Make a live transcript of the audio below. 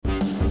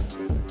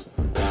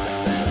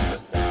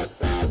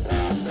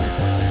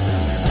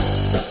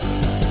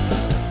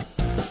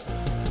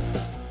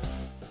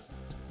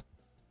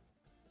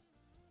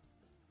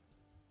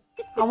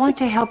want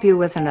to help you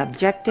with an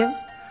objective,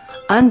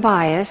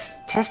 unbiased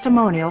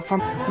testimonial from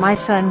my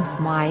son,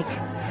 Mike.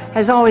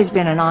 Has always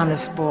been an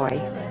honest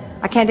boy.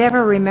 I can't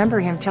ever remember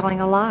him telling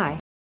a lie.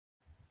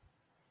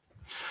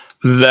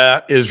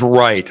 That is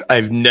right.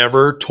 I've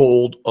never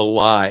told a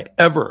lie,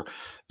 ever.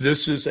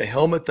 This is a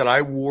helmet that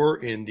I wore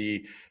in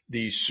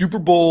the Super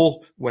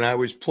Bowl when I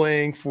was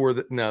playing for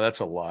the – no,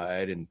 that's a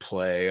lie. I didn't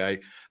play.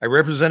 I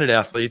represented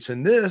athletes,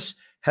 and this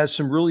has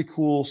some really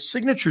cool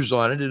signatures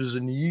on it. It is a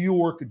New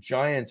York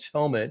Giants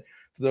helmet.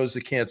 For those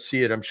that can't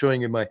see it, I'm showing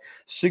you my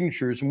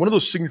signatures. And one of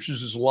those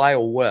signatures is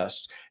Lyle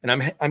West.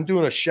 And I'm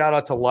doing a shout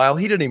out to Lyle.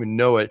 He didn't even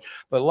know it,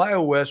 but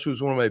Lyle West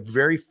was one of my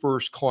very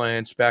first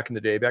clients back in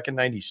the day. Back in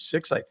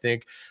 96, I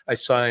think I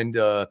signed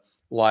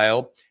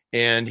Lyle,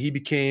 and he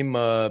became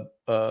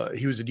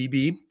he was a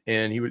DB,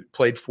 and he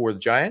played for the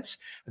Giants.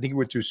 I think he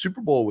went to a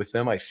Super Bowl with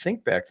them, I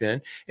think, back then.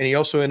 And he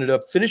also ended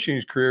up finishing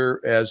his career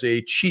as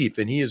a chief,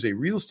 and he is a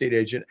real estate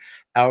agent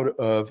out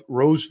of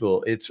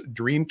Roseville. It's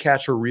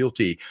Dreamcatcher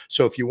Realty.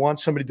 So if you want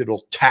somebody that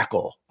will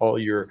tackle all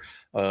your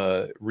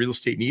real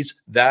estate needs,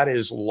 that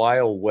is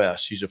Lyle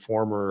West. He's a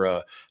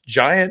former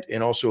Giant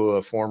and also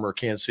a former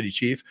Kansas City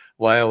Chief.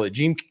 Lyle at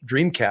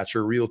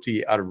Dreamcatcher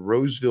Realty out of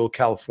Roseville,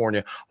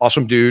 California.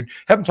 Awesome dude.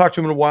 Haven't talked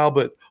to him in a while,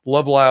 but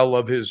love Lyle,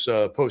 love his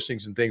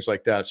postings and things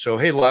like that. So,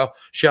 hey, Lyle,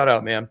 shout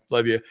out, man.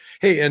 Love you.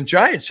 Hey, and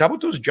Giants, how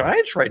about those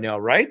Giants right now,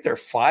 right? They're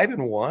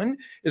 5-1.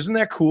 Isn't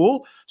that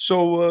cool?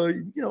 So,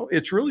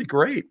 it's really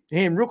great.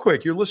 Hey, and real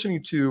quick, you're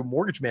listening to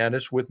Mortgage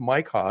Madness with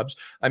Mike Hobbs.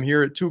 I'm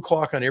here at 2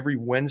 o'clock on every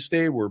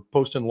Wednesday. We're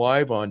posting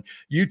live on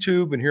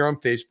YouTube and here on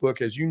Facebook,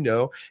 as you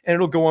know, and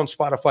it'll go on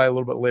Spotify a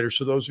little bit later.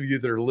 So those of you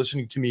that are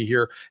listening to me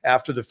here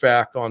after the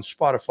fact on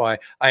Spotify,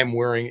 I am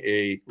wearing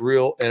a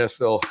real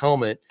NFL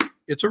helmet.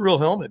 It's a real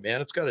helmet, man.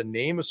 It's got a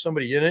name of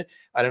somebody in it.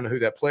 I don't know who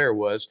that player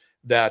was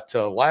that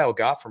Lyle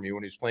got from me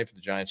when he was playing for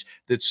the Giants.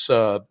 That's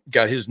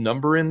got his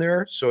number in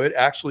there. So it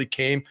actually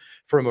came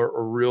from a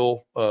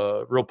real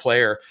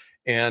player.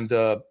 And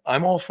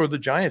I'm all for the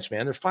Giants,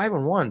 man. They're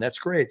 5-1. That's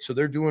great. So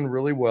they're doing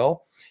really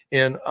well.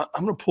 And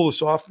I'm going to pull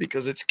this off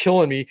because it's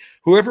killing me.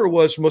 Whoever it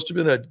was must have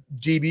been a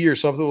DB or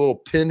something, a little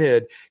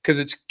pinhead, because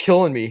it's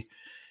killing me.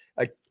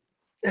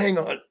 Hang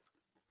on.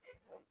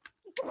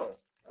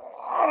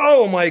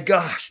 Oh, my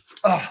gosh.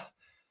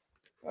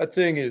 That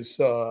thing is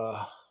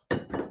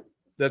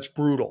that's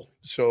brutal.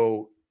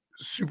 So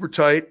super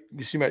tight.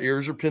 You see my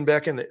ears are pinned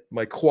back in.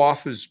 My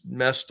coif is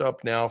messed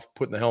up now for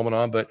putting the helmet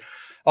on, but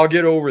I'll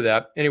get over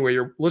that. Anyway,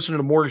 you're listening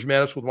to Mortgage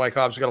Madness with Mike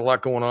Hobbs. We've got a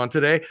lot going on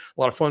today, a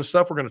lot of fun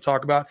stuff we're going to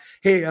talk about.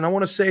 Hey, and I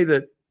want to say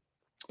that,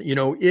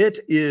 it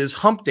is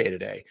hump day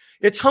today.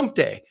 It's hump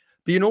day.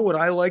 But you know what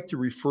I like to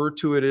refer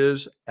to it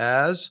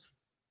as?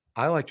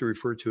 I like to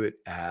refer to it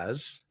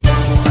as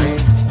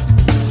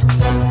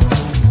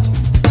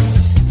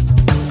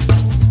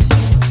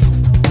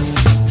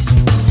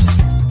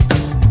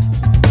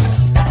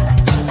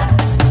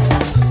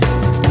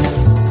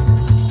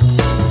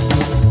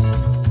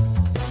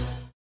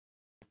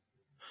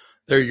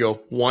There you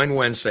go. Wine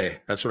Wednesday.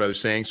 That's what I was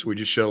saying. So we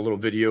just showed a little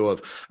video of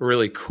a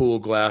really cool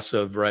glass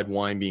of red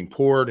wine being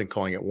poured and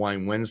calling it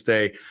Wine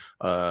Wednesday.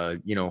 Have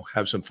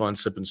some fun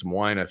sipping some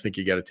wine. I think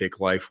you got to take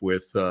life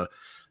with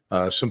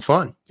some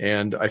fun.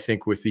 And I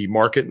think with the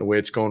market and the way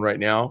it's going right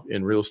now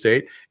in real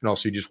estate, and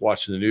also just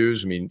watching the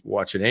news,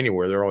 watch it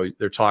anywhere.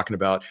 They're talking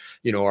about,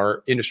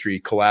 our industry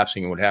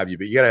collapsing and what have you,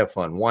 but you got to have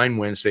fun. Wine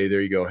Wednesday.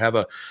 There you go. Have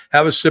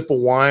a sip of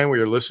wine where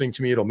you're listening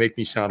to me. It'll make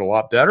me sound a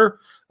lot better.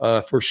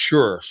 For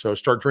sure. So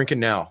start drinking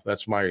now.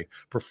 That's my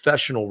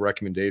professional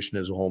recommendation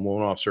as a home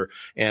loan officer.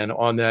 And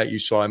on that, you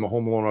saw I'm a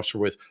home loan officer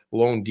with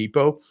Loan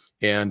Depot.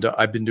 And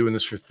I've been doing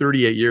this for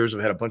 38 years.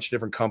 I've had a bunch of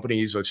different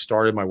companies. I've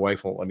started. My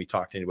wife won't let me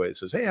talk to anybody that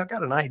says, hey, I've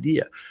got an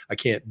idea. I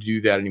can't do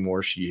that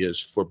anymore. She has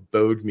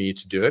forbade me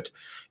to do it.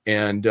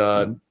 And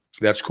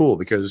that's cool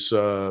because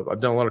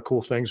I've done a lot of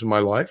cool things in my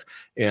life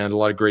and a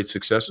lot of great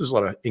successes, a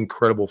lot of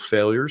incredible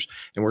failures.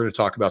 And we're going to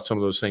talk about some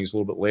of those things a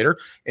little bit later.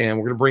 And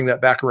we're going to bring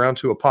that back around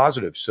to a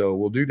positive. So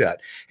we'll do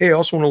that. Hey, I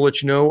also want to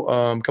let you know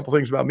a couple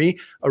things about me.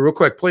 Real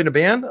quick, played in a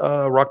band,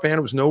 rock band.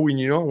 It was Know When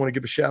You Know. I want to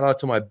give a shout out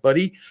to my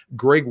buddy,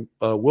 Greg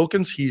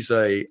Wilkins. He's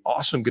a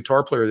awesome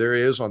guitar player. There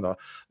he is on the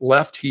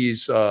left.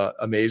 He's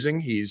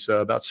amazing. He's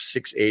about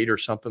 6'8" or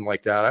something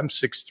like that. I'm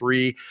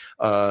 6'3".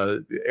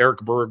 Eric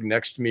Berg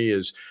next to me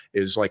is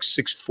like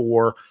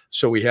 6'4".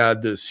 So we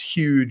had this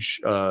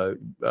huge,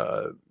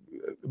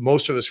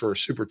 most of us were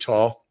super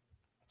tall.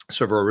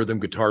 So for a rhythm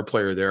guitar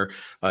player there,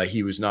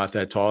 he was not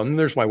that tall. And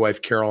there's my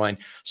wife, Caroline.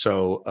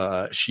 So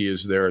she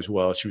is there as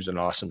well. She was an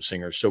awesome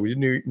singer. So we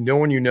knew No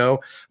One You Know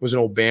was an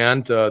old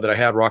band that I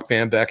had, rock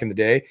band back in the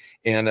day.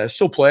 And I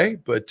still play,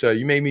 but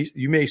you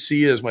may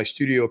see as my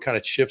studio kind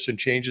of shifts and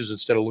changes,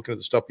 instead of looking at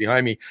the stuff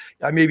behind me,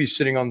 I may be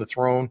sitting on the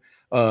throne.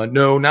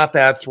 No, not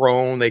that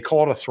throne. They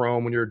call it a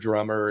throne when you're a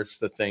drummer. It's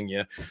the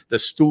thing, the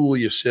stool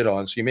you sit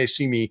on. So you may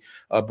see me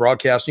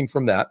broadcasting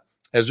from that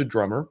as a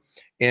drummer.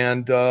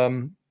 And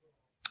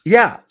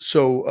Yeah,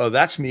 so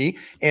that's me.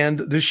 And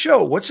the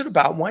show, what's it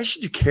about? Why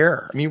should you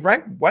care? I mean,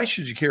 right? Why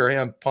should you care? Hey,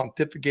 I'm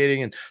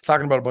pontificating and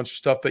talking about a bunch of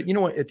stuff, but you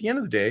know what? At the end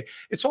of the day,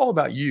 it's all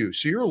about you.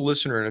 So you're a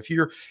listener, and if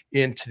you're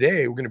in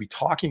today, we're going to be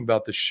talking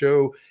about the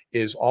show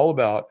is all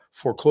about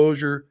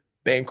foreclosure,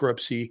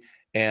 bankruptcy,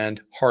 and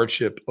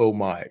hardship. Oh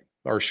my.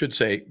 Or I should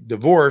say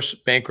divorce,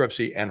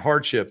 bankruptcy, and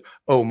hardship.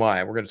 Oh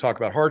my. We're going to talk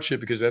about hardship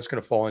because that's going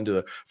to fall into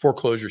the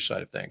foreclosure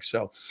side of things.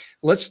 So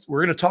we're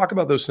going to talk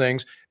about those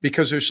things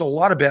because there's a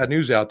lot of bad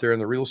news out there in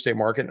the real estate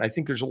market. And I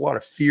think there's a lot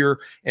of fear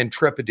and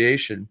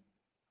trepidation,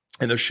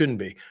 and there shouldn't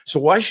be. So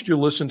why should you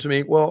listen to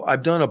me? Well,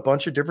 I've done a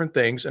bunch of different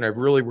things, and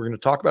we're going to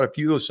talk about a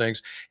few of those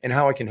things and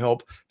how I can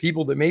help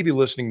people that may be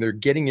listening. They're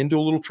getting into a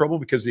little trouble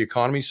because the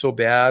economy's so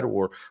bad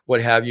or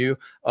what have you.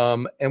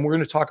 And we're going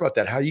to talk about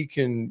that, how you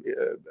can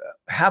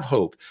have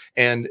hope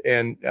and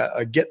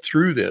get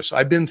through this.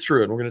 I've been through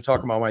it, and we're going to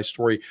talk about my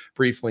story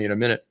briefly in a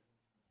minute.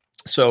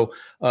 So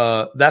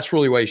that's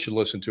really why you should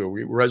listen to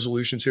it.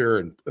 Resolutions here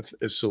and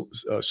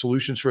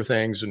solutions for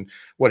things and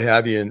what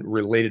have you, and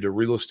related to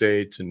real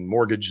estate and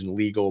mortgage and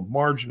legal,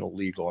 marginal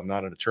legal. I'm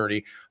not an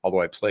attorney,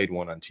 although I played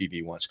one on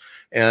TV once.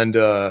 And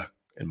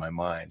in my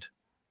mind,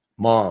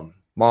 mom,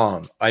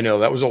 I know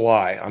that was a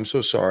lie. I'm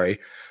so sorry.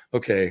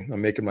 Okay,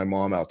 I'm making my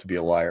mom out to be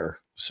a liar.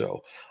 So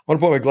I'm going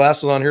to put my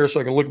glasses on here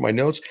so I can look at my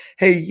notes.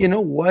 Hey, you know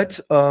what?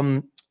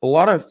 A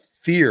lot of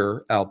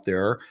fear out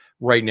there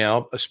right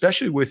now,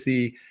 especially with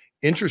the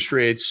interest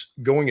rates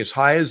going as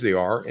high as they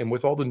are, and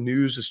with all the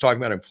news that's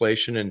talking about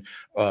inflation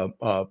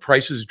and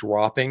prices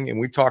dropping. And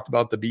we've talked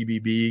about the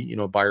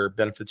BBB, buyer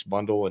benefits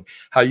bundle, and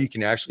how you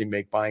can actually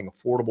make buying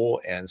affordable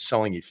and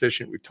selling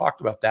efficient. We've talked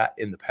about that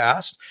in the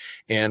past,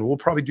 and we'll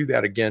probably do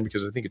that again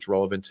because I think it's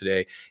relevant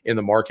today in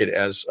the market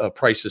as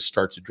prices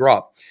start to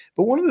drop.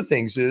 But one of the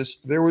things is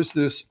there was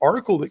this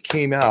article that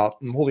came out,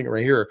 I'm holding it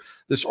right here,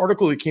 this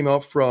article that came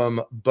out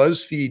from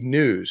BuzzFeed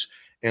News,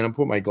 and I'm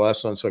putting my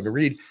glasses on so I can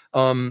read.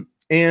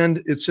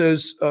 And it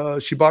says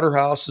she bought her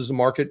house as the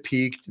market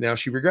peaked. Now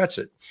she regrets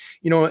it.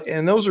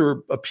 And those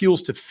are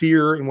appeals to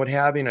fear and what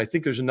have you. And I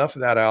think there's enough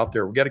of that out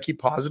there. We got to keep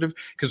positive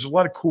because there's a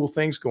lot of cool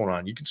things going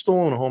on. You can still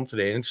own a home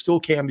today, and it still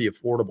can be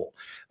affordable.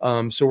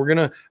 So we're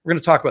gonna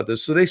talk about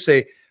this. So they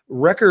say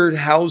record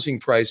housing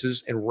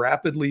prices and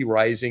rapidly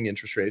rising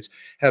interest rates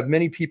have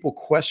many people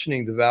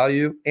questioning the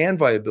value and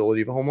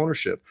viability of home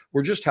ownership.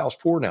 We're just house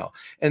poor now.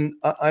 And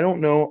I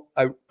don't know.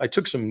 I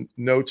took some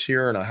notes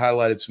here and I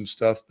highlighted some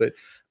stuff, but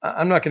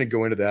I'm not going to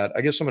go into that.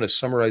 I guess I'm going to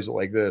summarize it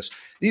like this.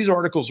 These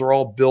articles are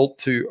all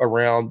built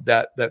around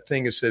that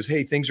thing that says,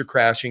 hey, things are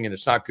crashing and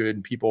it's not good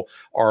and people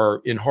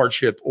are in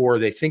hardship, or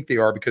they think they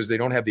are because they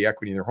don't have the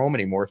equity in their home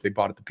anymore if they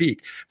bought at the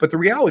peak. But the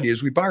reality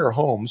is we buy our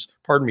homes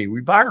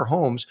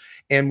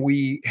and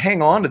we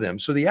hang on to them.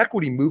 So the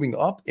equity moving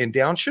up and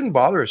down shouldn't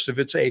bother us if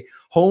it's a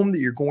home that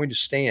you're going to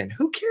stay in.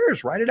 Who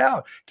cares? Write it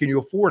out. Can you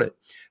afford it?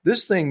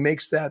 This thing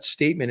makes that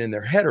statement in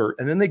their header,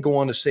 and then they go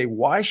on to say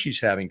why she's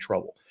having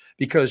trouble.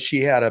 Because she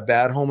had a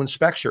bad home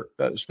inspection.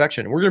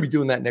 And we're going to be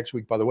doing that next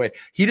week, by the way.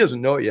 He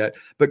doesn't know it yet,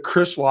 but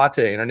Chris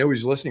Latte, and I know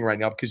he's listening right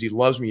now because he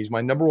loves me. He's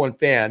my number one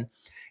fan.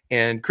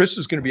 And Chris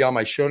is going to be on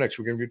my show next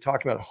week. We're going to be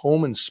talking about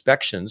home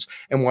inspections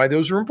and why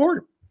those are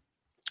important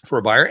for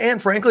a buyer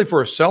and, frankly,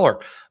 for a seller.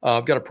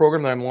 I've got a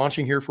program that I'm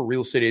launching here for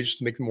real estate agents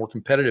to make them more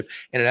competitive,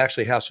 and it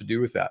actually has to do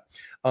with that.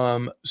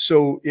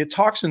 So it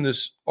talks in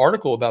this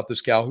article about this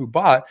gal who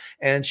bought,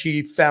 and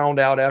she found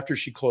out after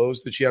she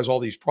closed that she has all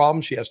these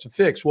problems she has to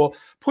fix. Well,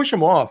 push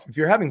them off. If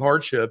you're having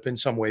hardship in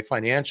some way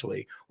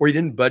financially, or you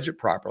didn't budget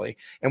properly,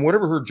 and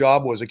whatever her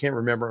job was, I can't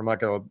remember. I'm not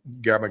going to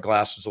grab my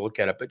glasses to look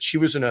at it, but she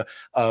was in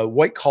a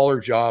white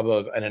collar job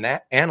of an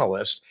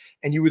analyst.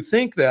 And you would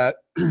think that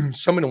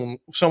someone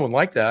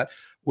like that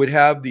would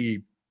have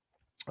the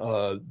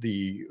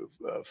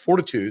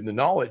fortitude and the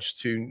knowledge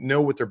to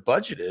know what their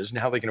budget is and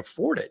how they can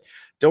afford it.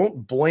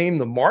 Don't blame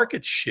the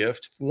market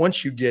shift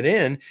once you get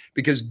in,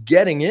 because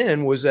getting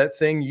in was that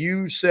thing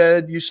you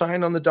said you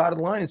signed on the dotted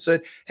line and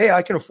said, hey,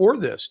 I can afford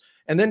this.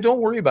 And then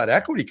don't worry about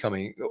equity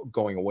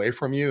going away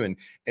from you. And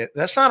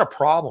that's not a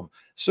problem.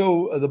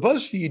 So the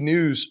BuzzFeed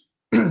News,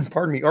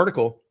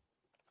 article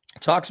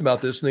talks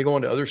about this, and they go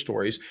into other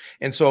stories.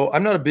 And so I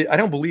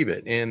don't believe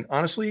it. And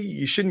honestly,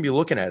 you shouldn't be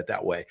looking at it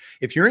that way.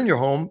 If you're in your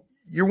home,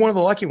 you're one of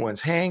the lucky ones.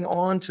 Hang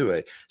on to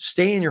it.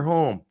 Stay in your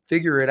home.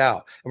 Figure it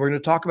out. And we're going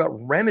to talk about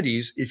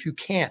remedies if you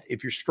can't.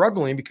 If you're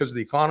struggling because of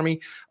the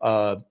economy,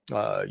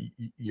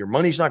 your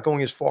money's not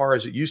going as far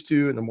as it used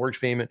to, and the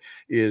mortgage payment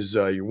is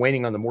you're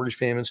waiting on the mortgage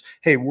payments.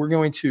 Hey, we're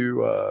going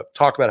to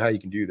talk about how you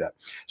can do that.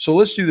 So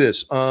let's do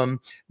this.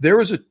 There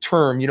was a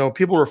term,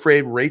 people are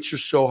afraid rates are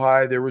so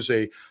high. There was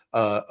a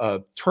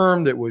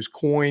term that was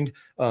coined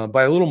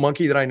by a little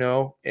monkey that I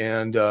know,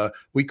 and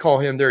we call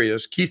him, there he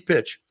is, Keith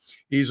Pitch.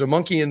 He's a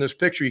monkey in this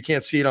picture. You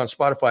can't see it on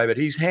Spotify, but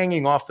he's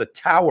hanging off the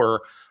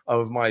tower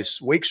of my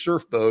wake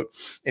surf boat,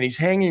 and he's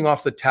hanging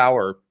off the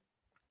tower,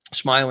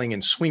 smiling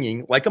and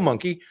swinging like a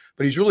monkey,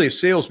 but he's really a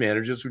sales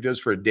manager. That's what he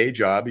does for a day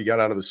job. He got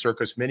out of the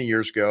circus many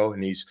years ago,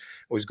 and he's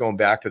always going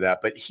back to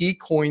that. But he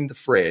coined the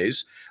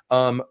phrase,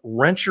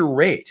 rent your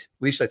rate.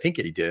 At least I think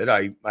he did.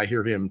 I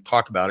hear him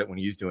talk about it when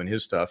he's doing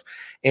his stuff.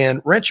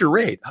 And rent your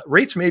rate.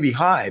 Rates may be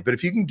high, but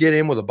if you can get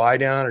in with a buy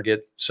down or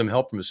get some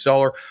help from a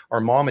seller or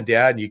mom and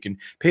dad, and you can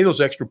pay those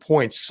extra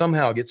points,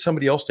 somehow get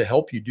somebody else to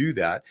help you do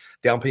that,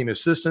 down payment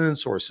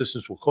assistance or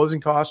assistance with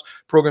closing costs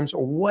programs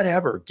or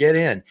whatever, get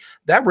in.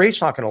 That rate's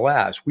not going to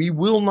last. We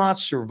will not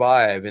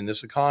survive in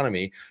this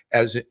economy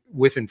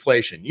with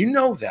inflation. You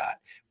know that.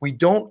 We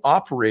don't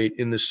operate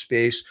in this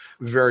space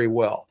very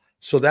well.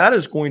 So that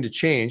is going to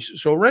change.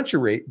 So rent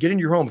your rate, get in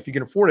your home. If you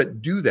can afford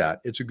it, do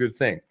that. It's a good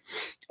thing.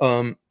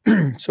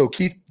 So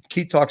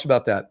Keith talks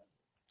about that.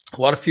 A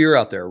lot of fear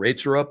out there.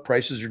 Rates are up,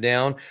 prices are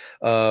down.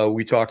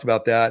 We talked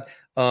about that.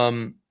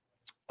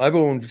 I've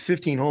owned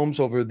 15 homes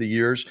over the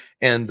years,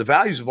 and the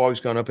values have always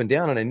gone up and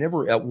down. And I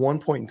never at one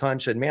point in time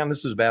said, man,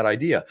 this is a bad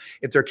idea.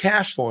 If they're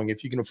cash flowing,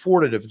 if you can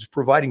afford it, if it's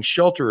providing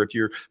shelter, if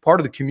you're part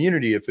of the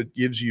community, if it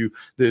gives you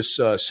this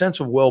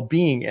sense of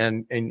well-being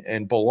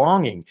and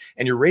belonging,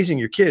 and you're raising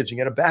your kids, you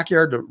got a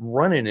backyard to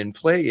run in and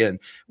play in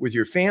with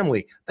your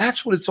family.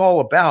 That's what it's all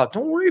about.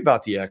 Don't worry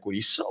about the equity.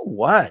 So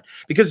what?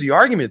 Because the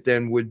argument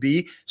then would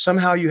be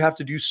somehow you have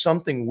to do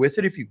something with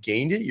it. If you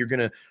gained it, you're going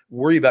to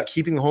worry about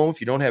keeping the home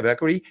if you don't have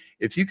equity.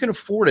 If you can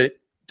afford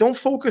it, don't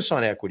focus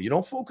on equity.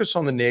 Don't focus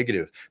on the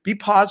negative. Be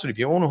positive.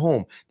 You own a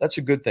home. That's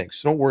a good thing.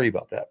 So don't worry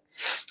about that.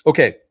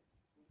 Okay.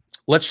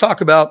 Let's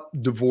talk about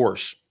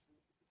divorce.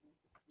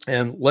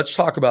 And let's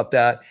talk about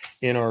that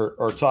in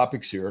our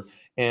topics here.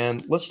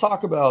 And let's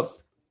talk about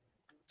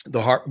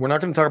we're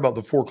not going to talk about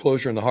the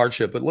foreclosure and the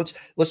hardship, but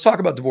let's talk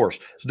about divorce.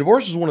 So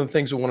divorce is one of the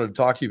things I wanted to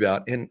talk to you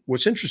about. And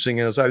what's interesting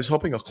is I was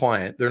helping a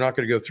client. They're not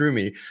going to go through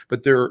me,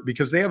 but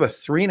because they have a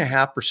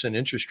 3.5%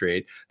 interest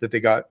rate that they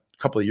got a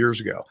couple of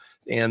years ago.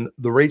 And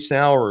the rates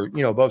now are,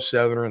 above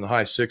 7 or in the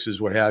high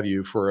 6s, what have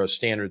you, for a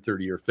standard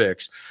 30-year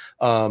fix.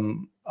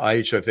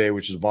 IHFA,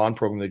 which is a bond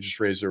program, they just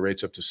raised their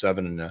rates up to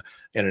 7 and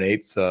an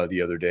eighth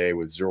the other day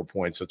with 0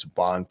 points. That's a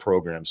bond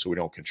program, so we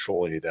don't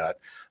control any of that.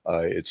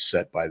 It's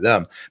set by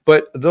them.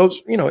 But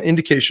those,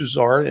 indicators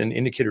are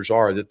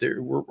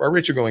that our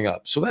rates are going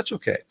up. So that's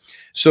okay.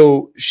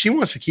 So she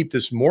wants to keep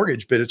this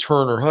mortgage, but it's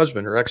her and her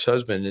husband, her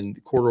ex-husband, and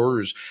the court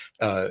orders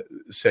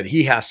said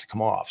he has to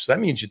come off. So that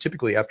means you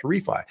typically have to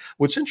refi.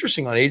 What's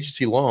interesting on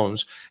agency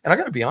loans, and I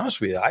got to be honest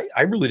with you,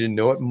 I really didn't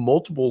know it.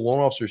 Multiple loan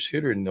officers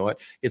here didn't know it.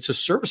 It's a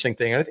servicing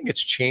thing. And I think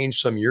it's changed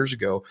some years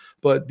ago,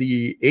 but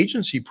the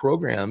agency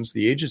programs,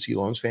 the agency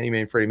loans, Fannie Mae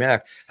and Freddie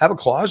Mac, have a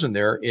clause in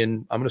there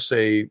I'm going to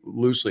say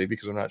loosely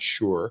because I'm not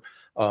sure.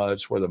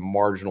 It's where the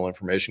marginal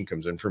information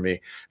comes in for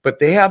me. But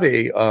they have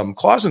a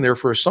clause in there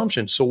for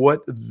assumption. So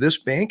what this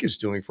bank is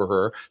doing for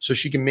her, so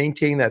she can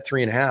maintain that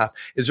 3.5,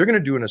 is they're going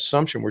to do an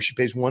assumption where she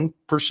pays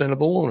 1% of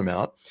the loan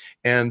amount,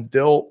 and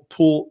they'll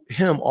pull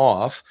him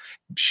off.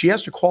 She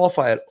has to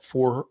qualify it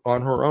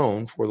on her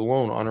own, for the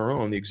loan on her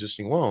own, the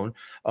existing loan,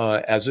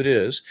 as it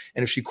is.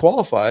 And if she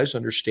qualifies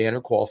under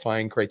standard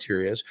qualifying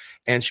criteria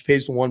and she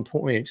pays the 1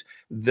 point,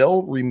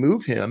 they'll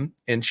remove him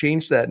and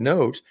change that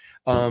note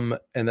and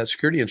that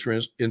security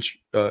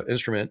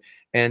instrument,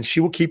 and she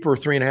will keep her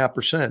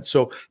 3.5%.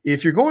 So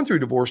if you're going through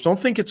divorce, don't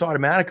think it's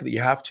automatic that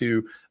you have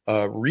to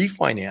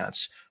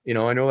refinance.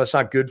 I know that's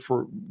not good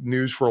for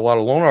news for a lot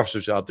of loan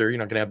officers out there. You're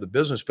not going to have the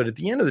business, but at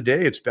the end of the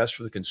day, it's best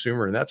for the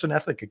consumer. And that's an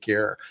ethic of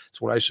care.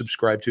 It's what I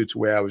subscribe to. It's the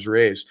way I was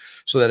raised.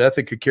 So that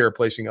ethic of care,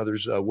 placing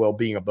others'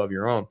 well-being above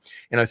your own.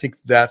 And I think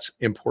that's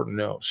important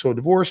to know. So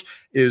divorce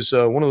is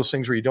one of those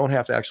things where you don't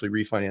have to actually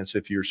refinance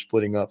if you're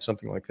splitting up,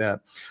 something like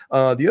that.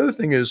 The other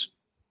thing is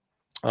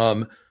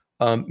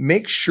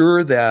make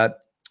sure that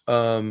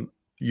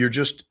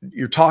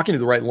you're talking to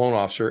the right loan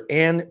officer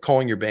and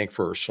calling your bank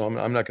first. So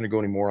I'm not going to go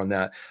any more on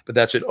that, but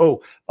that's it.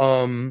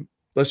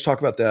 Let's talk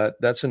about that.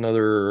 That's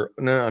another,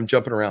 no, I'm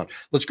jumping around.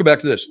 Let's go back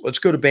to this. Let's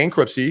go to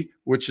bankruptcy,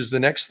 which is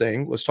the next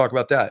thing. Let's talk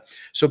about that.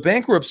 So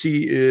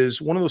bankruptcy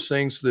is one of those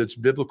things that's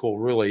biblical,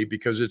 really,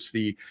 because it's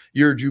the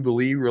year of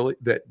Jubilee, really,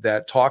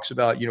 that talks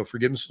about,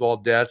 forgiveness of all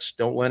debts,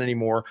 don't lend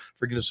anymore,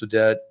 forgiveness of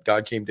debt.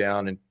 God came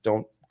down, and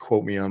don't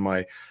quote me on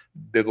my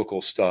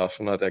biblical stuff.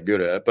 I'm not that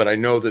good at it, but I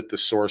know that the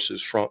source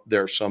is from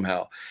there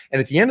somehow. And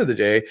at the end of the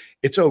day,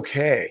 it's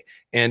okay.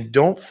 And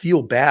don't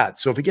feel bad.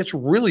 So if it gets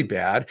really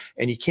bad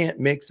and you can't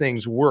make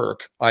things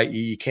work, i.e.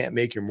 you can't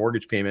make your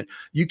mortgage payment,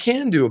 you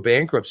can do a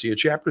bankruptcy. A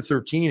Chapter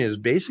 13 is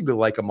basically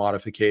like a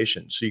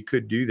modification. So you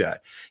could do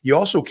that. You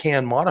also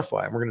can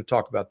modify, and we're going to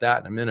talk about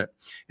that in a minute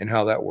and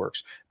how that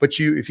works. But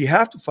if you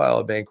have to file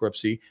a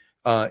bankruptcy,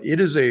 it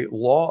is a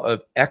law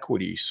of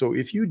equity. So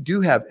if you do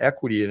have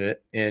equity in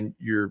it and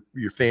you're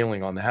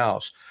failing on the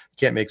house, you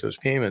can't make those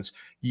payments,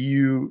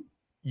 you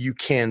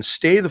can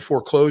stay the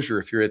foreclosure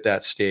if you're at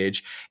that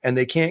stage, and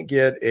they can't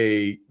get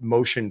a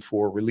motion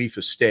for relief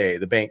of stay.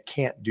 The bank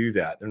can't do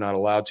that. They're not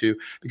allowed to,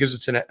 because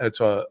it's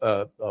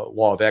a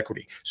law of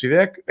equity. So if you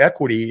have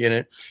equity in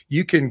it,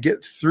 you can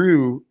get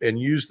through and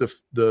use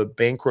the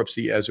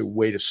bankruptcy as a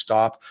way to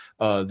stop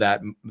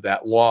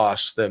that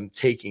loss, them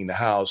taking the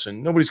house,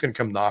 and nobody's going to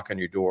come knock on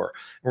your door.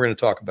 We're going to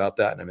talk about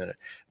that in a minute.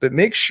 but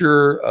make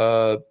sure,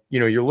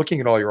 you're looking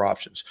at all your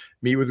options.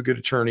 Meet with a good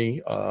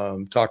attorney,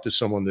 talk to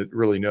someone that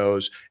really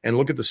knows, and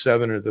look at the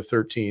 7 or the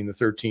 13. The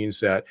 13 is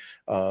that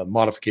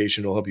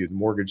modification will help you with the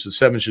mortgage. The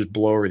 7 just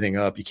blow everything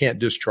up. You can't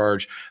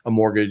discharge a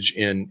mortgage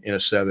in a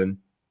 7,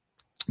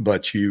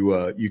 but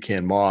you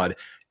can mod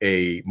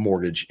a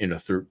mortgage in a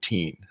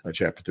 13,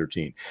 chapter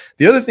 13.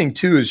 The other thing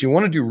too is you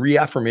want to do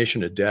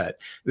reaffirmation of debt.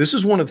 This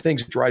is one of the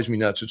things that drives me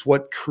nuts. It's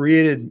what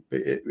created,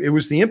 it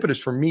was the impetus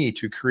for me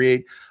to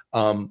create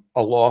a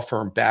law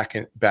firm back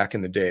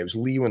in the day. It was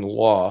Lewin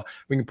Law.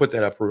 We can put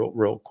that up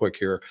real quick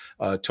here.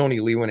 Tony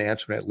Lewin,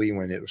 Antoinette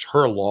Lewin. It was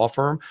her law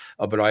firm,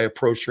 but I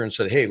approached her and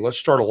said, "Hey, let's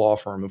start a law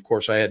firm." Of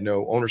course, I had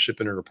no ownership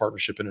in it or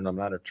partnership in it. I'm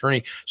not an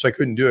attorney, so I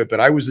couldn't do it. But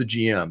I was the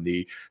GM.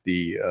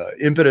 The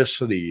impetus,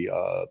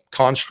 the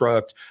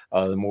construct,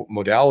 the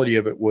modality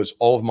of it was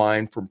all of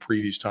mine from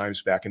previous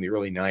times back in the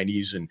early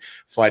 90s and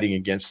fighting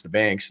against the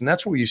banks. And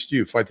that's what we used to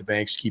do: fight the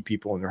banks, keep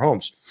people in their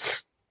homes.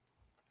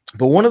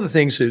 But one of the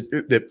things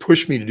that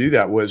pushed me to do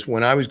that was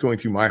when I was going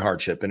through my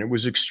hardship, and it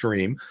was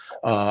extreme.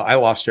 I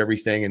lost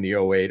everything in the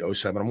 08,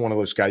 07. I'm one of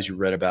those guys you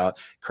read about,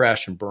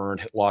 crashed and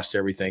burned, lost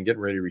everything, getting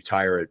ready to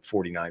retire at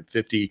 49,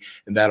 50,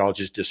 and that all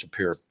just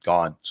disappeared,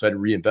 gone. So I had to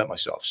reinvent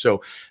myself.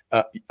 So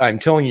I'm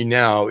telling you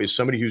now, is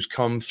somebody who's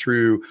come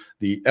through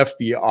the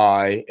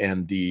FBI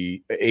and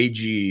the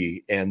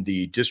AG and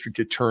the district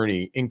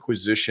attorney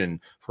inquisition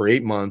for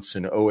 8 months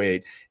in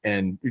 08,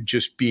 and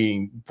just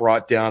being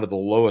brought down to the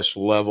lowest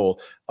level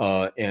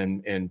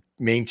and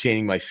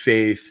maintaining my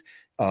faith.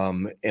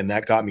 And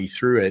that got me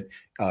through it.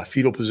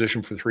 Fetal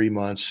position for 3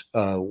 months.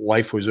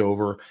 Life was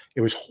over.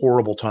 It was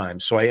horrible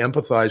times. So I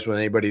empathize with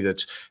anybody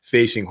that's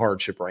facing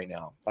hardship right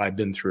now. I've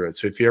been through it.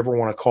 So if you ever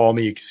want to call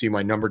me, you can see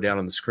my number down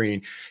on the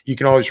screen. You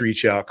can always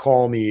reach out,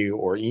 call me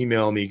or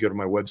email me, go to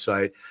my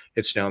website.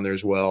 It's down there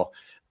as well.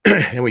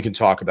 And we can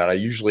talk about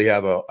it.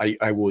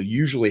 I will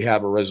usually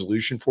have a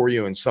resolution for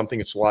you, and something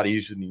that's a lot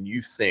easier than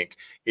you think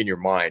in your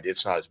mind.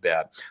 It's not as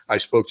bad. I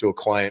spoke to a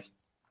client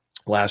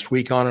last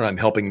week on it. I'm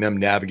helping them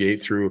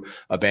navigate through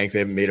a bank. They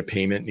haven't made a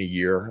payment in a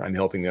year. I'm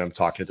helping them. I'm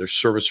talking to their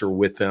servicer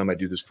with them. I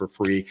do this for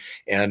free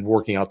and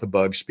working out the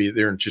bugs.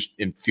 They're just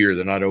in fear.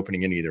 They're not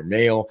opening any of their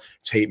mail.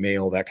 It's hate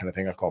mail, that kind of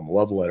thing. I call them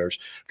love letters.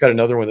 Got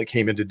another one that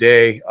came in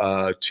today,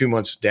 2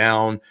 months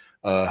down.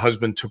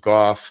 Husband took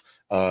off.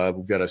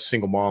 We've got a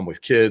single mom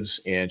with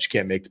kids, and she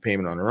can't make the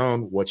payment on her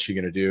own. What's she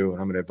going to do?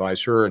 And I'm going to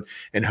advise her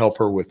and help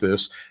her with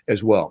this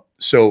as well.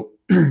 So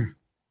when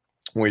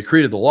we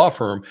created the law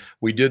firm,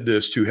 we did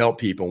this to help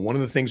people. One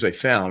of the things I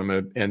found, I'm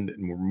going to end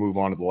and we'll move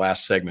on to the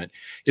last segment,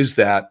 is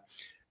that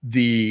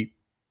the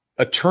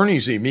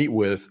attorneys that you meet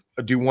with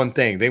do one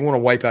thing. They want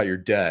to wipe out your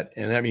debt,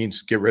 and that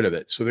means get rid of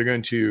it. So they're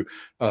going to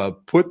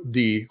put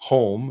the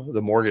home,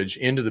 the mortgage,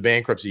 into the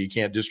bankruptcy. You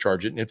can't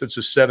discharge it. And if it's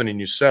a 7 and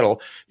you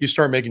settle, you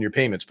start making your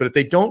payments. But if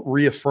they don't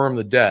reaffirm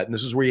the debt, and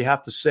this is where you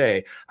have to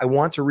say, I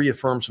want to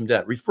reaffirm some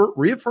debt.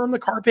 Reaffirm the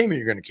car payment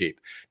you're going to keep.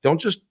 Don't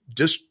just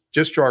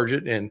discharge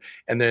it and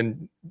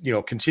then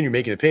continue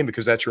making the payment,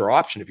 because that's your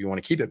option if you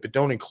want to keep it, but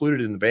don't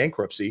include it in the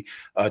bankruptcy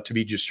to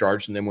be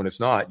discharged. And then when it's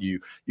not, you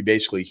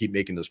basically keep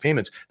making those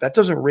payments. That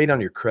doesn't rate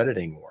on your credit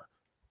anymore.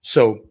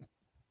 So,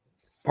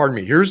 pardon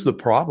me, here's the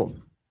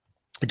problem.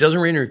 It doesn't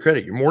rate on your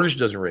credit. Your mortgage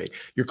doesn't rate.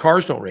 Your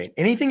cars don't rate.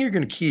 Anything you're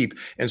going to keep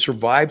and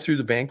survive through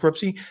the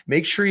bankruptcy,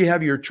 make sure you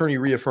have your attorney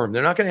reaffirm.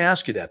 They're not going to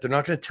ask you that. They're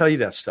not going to tell you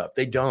that stuff.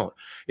 They don't.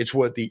 It's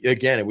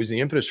it was the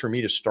impetus for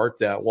me to start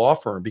that law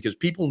firm, because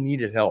people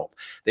needed help.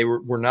 They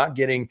were not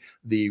getting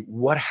the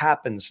what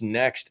happens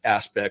next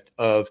aspect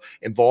of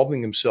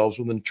involving themselves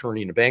with an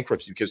attorney in a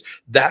bankruptcy, because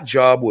that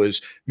job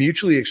was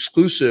mutually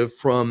exclusive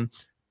from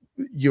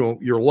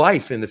your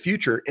life in the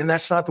future. And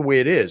that's not the way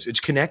it is.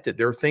 It's connected.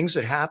 There are things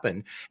that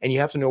happen, and you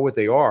have to know what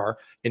they are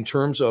in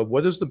terms of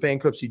what does the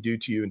bankruptcy do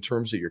to you in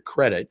terms of your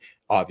credit,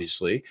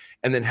 obviously.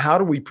 And then how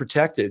do we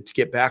protect it to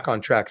get back on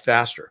track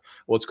faster?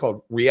 Well, it's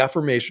called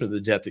reaffirmation of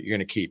the debt that you're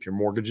going to keep. Your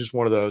mortgage is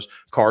one of those.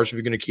 Cars, if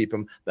you're going to keep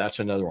them, that's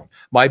another one.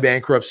 My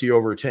bankruptcy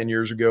over 10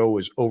 years ago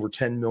was over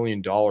 $10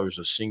 million,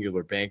 a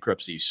singular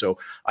bankruptcy. So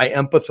I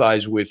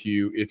empathize with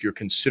you if you're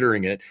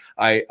considering it.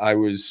 I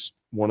was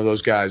one of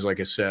those guys, like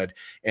I said,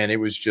 and it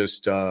was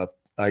just,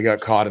 I got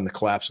caught in the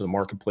collapse of the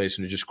marketplace,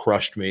 and it just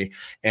crushed me.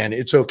 And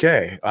it's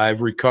okay.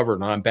 I've recovered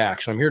and I'm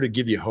back. So I'm here to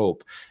give you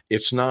hope.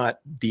 It's not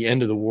the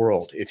end of the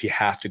world if you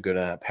have to go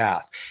down that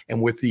path.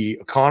 And with the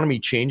economy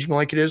changing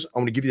like it is,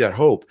 I'm going to give you that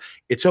hope.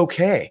 It's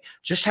okay.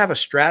 Just have a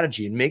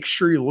strategy and make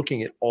sure you're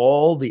looking at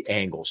all the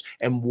angles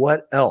and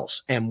what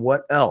else and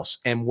what else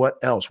and what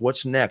else.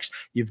 What's next?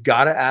 You've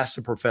got to ask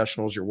the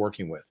professionals you're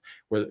working with.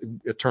 Where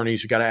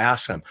attorneys, you got to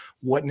ask them,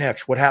 what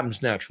next? What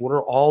happens next? What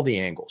are all the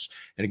angles?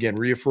 And again,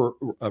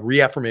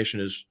 reaffirmation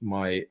is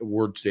my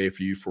word today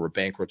for you for a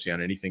bankruptcy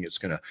on anything that's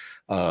going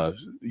to,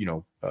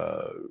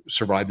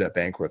 survive that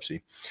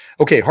bankruptcy.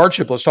 Okay,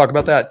 hardship. Let's talk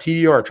about that.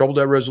 TDR, trouble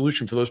debt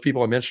resolution. For those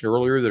people I mentioned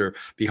earlier that are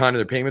behind in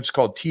their payments, it's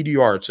called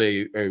TDR. It's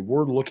a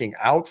word looking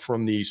out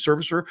from the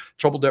servicer.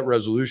 Trouble debt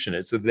resolution.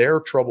 It's their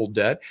troubled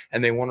debt,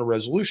 and they want a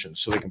resolution,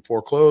 so they can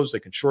foreclose, they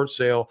can short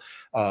sale,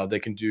 they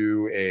can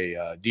do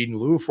a deed in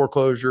lieu of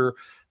foreclosure.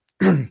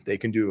 They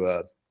can do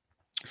a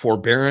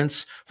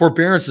forbearance.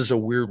 Forbearance is a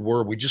weird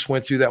word. We just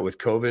went through that with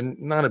COVID.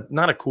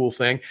 Not a cool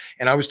thing.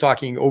 And I was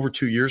talking over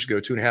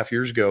 2.5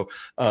 years ago,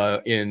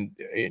 and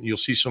you'll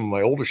see some of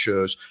my older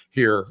shows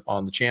here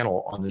on the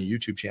channel, on the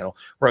YouTube channel,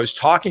 where I was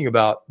talking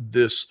about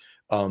this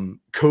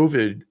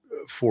COVID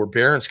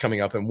forbearance coming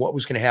up and what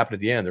was going to happen at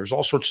the end. There was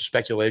all sorts of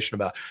speculation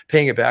about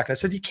paying it back. And I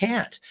said, you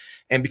can't.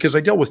 And because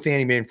I dealt with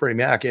Fannie Mae and Freddie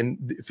Mac,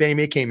 and Fannie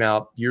Mae came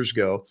out years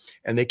ago,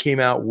 and they came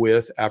out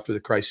with, after the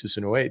crisis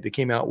in 2008, they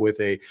came out with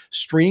a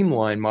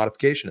streamlined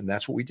modification. And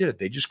that's what we did.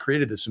 They just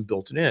created this and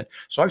built it in.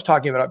 So I was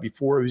talking about it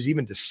before it was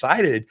even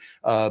decided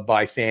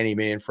by Fannie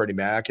Mae and Freddie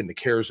Mac and the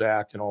CARES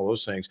Act and all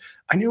those things.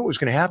 I knew it was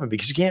going to happen,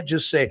 because you can't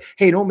just say,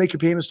 hey, don't make your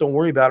payments. Don't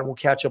worry about it. We'll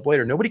catch up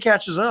later. Nobody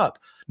catches up.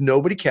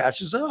 Nobody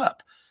catches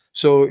up.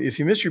 So if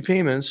you miss your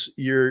payments,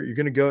 you're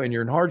going to go and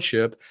you're in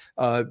hardship.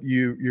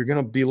 You're going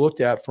to be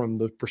looked at from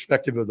the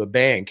perspective of the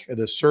bank,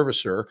 the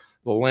servicer,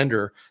 the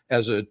lender,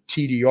 as a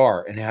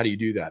TDR. And how do you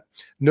do that?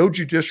 No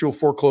judicial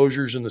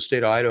foreclosures in the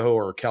state of Idaho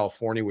or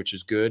California, which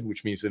is good,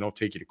 which means they don't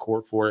take you to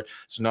court for it.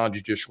 It's a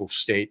non-judicial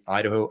state,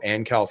 Idaho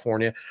and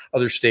California.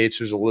 Other states,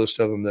 there's a list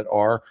of them that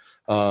are.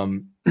 I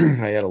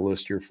had a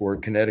list here for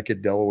it: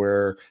 Connecticut,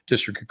 Delaware,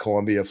 District of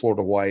Columbia,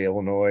 Florida, Hawaii,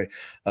 Illinois,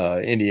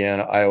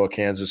 Indiana, Iowa,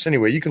 Kansas.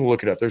 Anyway, you can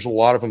look it up. There's a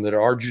lot of them that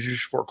are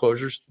judicial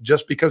foreclosures.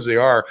 Just because they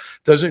are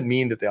doesn't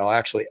mean that they'll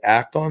actually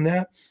act on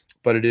that.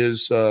 But it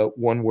is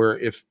one where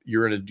if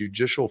you're in a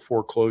judicial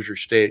foreclosure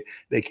state,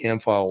 they can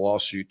file a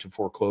lawsuit to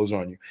foreclose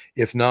on you.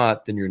 If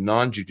not, then you're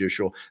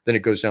non-judicial. Then it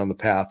goes down the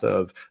path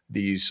of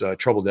these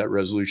trouble debt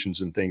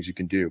resolutions and things you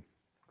can do.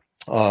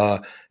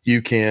 You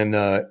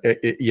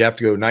have to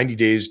go 90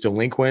 days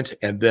delinquent,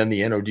 and then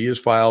the NOD is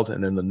filed,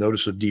 and then the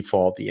notice of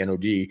default, the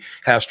NOD,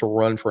 has to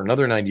run for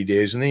another 90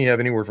 days. And then you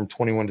have anywhere from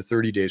 21 to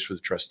 30 days for the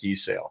trustee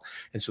sale.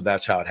 And so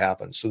that's how it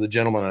happens. So the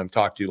gentleman I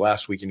talked to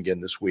last week and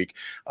again this week,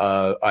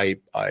 I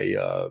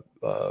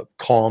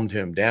calmed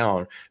him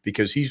down,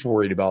 because he's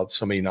worried about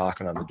somebody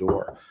knocking on the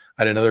door.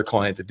 I had another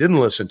client that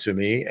didn't listen to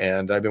me,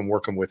 and I've been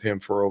working with him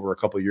for over a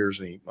couple of years,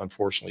 and he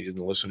unfortunately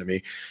didn't listen to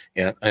me.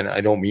 And I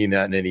don't mean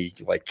that in any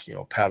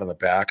pat on the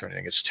back or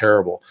anything. It's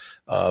terrible.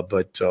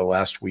 But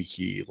last week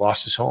he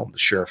lost his home. The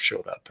sheriff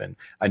showed up, and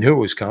I knew it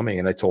was coming,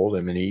 and I told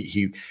him, and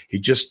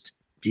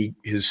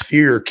his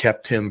fear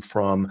kept him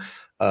from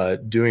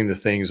doing the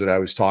things that I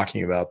was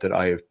talking about that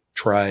I have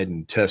tried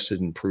and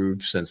tested and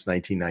proved since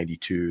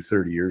 1992,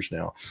 30 years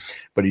now,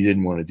 but he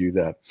didn't want to do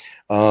that.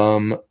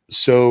 And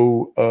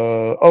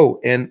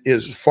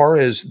as far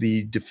as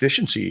the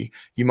deficiency,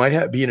 you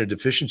might be in a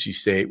deficiency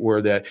state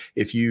where that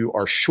if you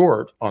are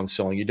short on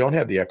selling, you don't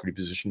have the equity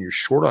position, you're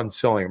short on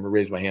selling. I'm going to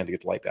raise my hand to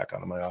get the light back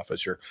on in my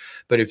office here.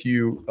 But if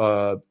you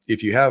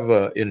have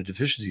in a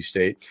deficiency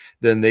state,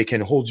 then they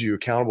can hold you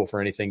accountable for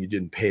anything you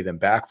didn't pay them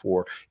back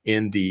for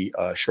in the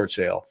short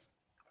sale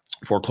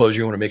foreclosure.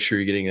 You want to make sure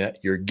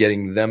you're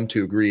getting them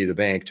to agree, the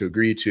bank to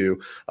agree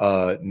to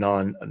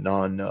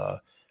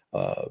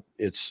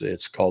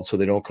it's called, so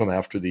they don't come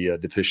after the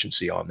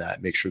deficiency on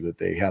that. Make sure that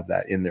they have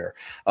that in there.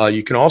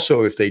 You can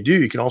also, if they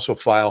do, you can also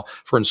file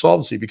for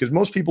insolvency, because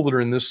most people that are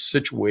in this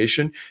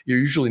situation, you're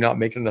usually not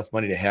making enough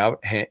money to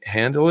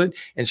handle it.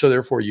 And so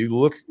therefore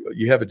you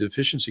have a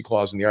deficiency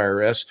clause in the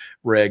IRS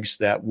regs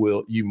that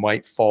you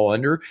might fall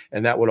under,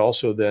 and that would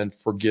also then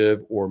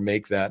forgive or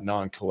make that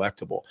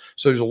non-collectible.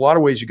 So there's a lot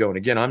of ways you go. And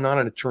again, I'm not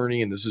an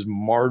attorney, and this is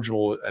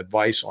marginal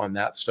advice on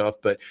that stuff.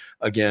 But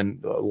again,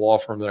 the law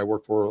firm that I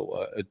work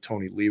for,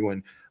 Tony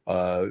Lewin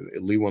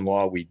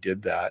Law, we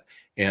did that.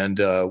 And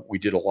we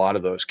did a lot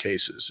of those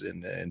cases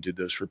and did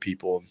those for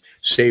people, and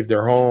saved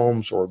their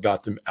homes or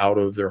got them out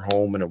of their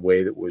home in a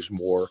way that was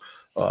more,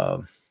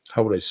 how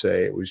would I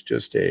say? It was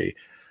just a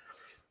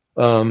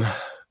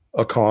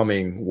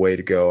calming way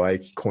to go. I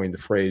coined the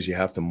phrase, you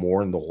have to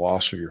mourn the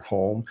loss of your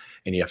home,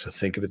 and you have to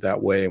think of it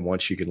that way. And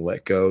once you can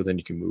let go, then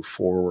you can move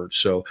forward.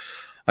 So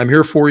I'm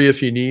here for you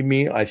if you need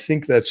me. I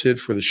think that's it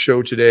for the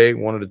show today.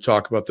 Wanted to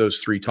talk about those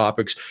 3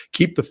 topics.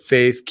 Keep the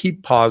faith,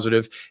 keep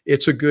positive.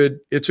 It's a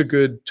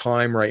good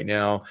time right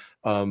now.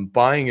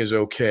 Buying is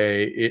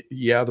okay.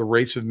 The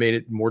rates have made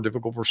it more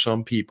difficult for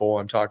some people.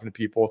 I'm talking to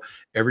people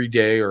every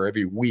day or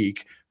every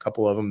week, a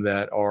couple of them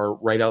that are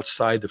right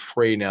outside the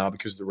fray now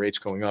because the rate's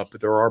going up,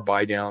 but there are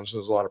buy downs.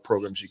 There's a lot of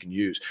programs you can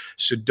use.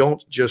 So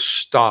don't just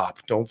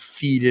stop. Don't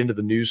feed into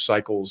the news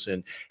cycles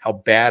and how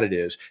bad it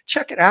is.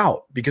 Check it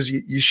out, because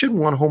you shouldn't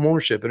want home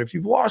ownership. And if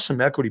you've lost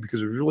some equity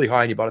because it was really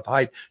high and you bought it at the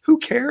height, who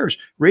cares?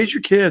 Raise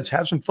your kids,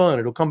 have some fun.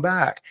 It'll come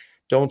back.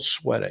 Don't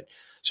sweat it.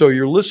 So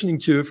you're listening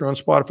to, if you're on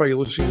Spotify, you're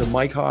listening to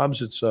Mike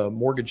Hobbs. It's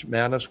Mortgage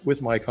Madness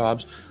with Mike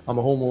Hobbs. I'm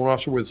a home loan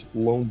officer with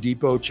Loan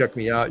Depot. Check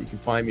me out. You can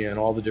find me on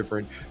all the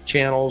different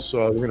channels.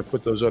 We're going to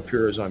put those up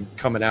here as I'm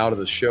coming out of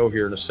the show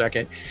here in a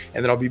second.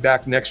 And then I'll be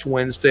back next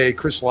Wednesday.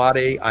 Chris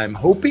Lade, I'm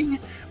hoping,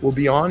 will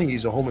be on.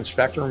 He's a home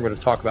inspector. I'm going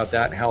to talk about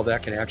that and how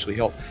that can actually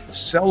help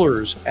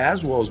sellers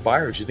as well as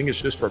buyers. You think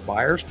it's just for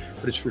buyers,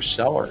 but it's for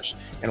sellers.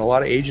 And a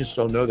lot of agents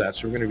don't know that.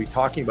 So we're going to be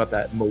talking about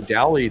that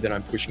modality that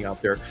I'm pushing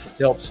out there to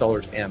help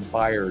sellers and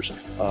buyers buyers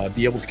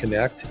be able to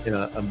connect in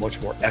a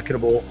much more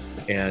equitable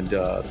and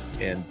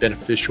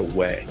beneficial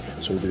way.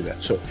 So we'll do that.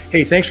 So,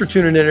 hey, thanks for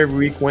tuning in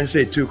every week,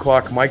 Wednesday at 2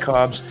 o'clock. Mike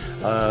Hobbs,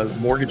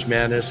 Mortgage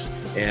Madness,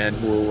 and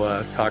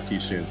we'll talk to you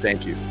soon.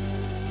 Thank you.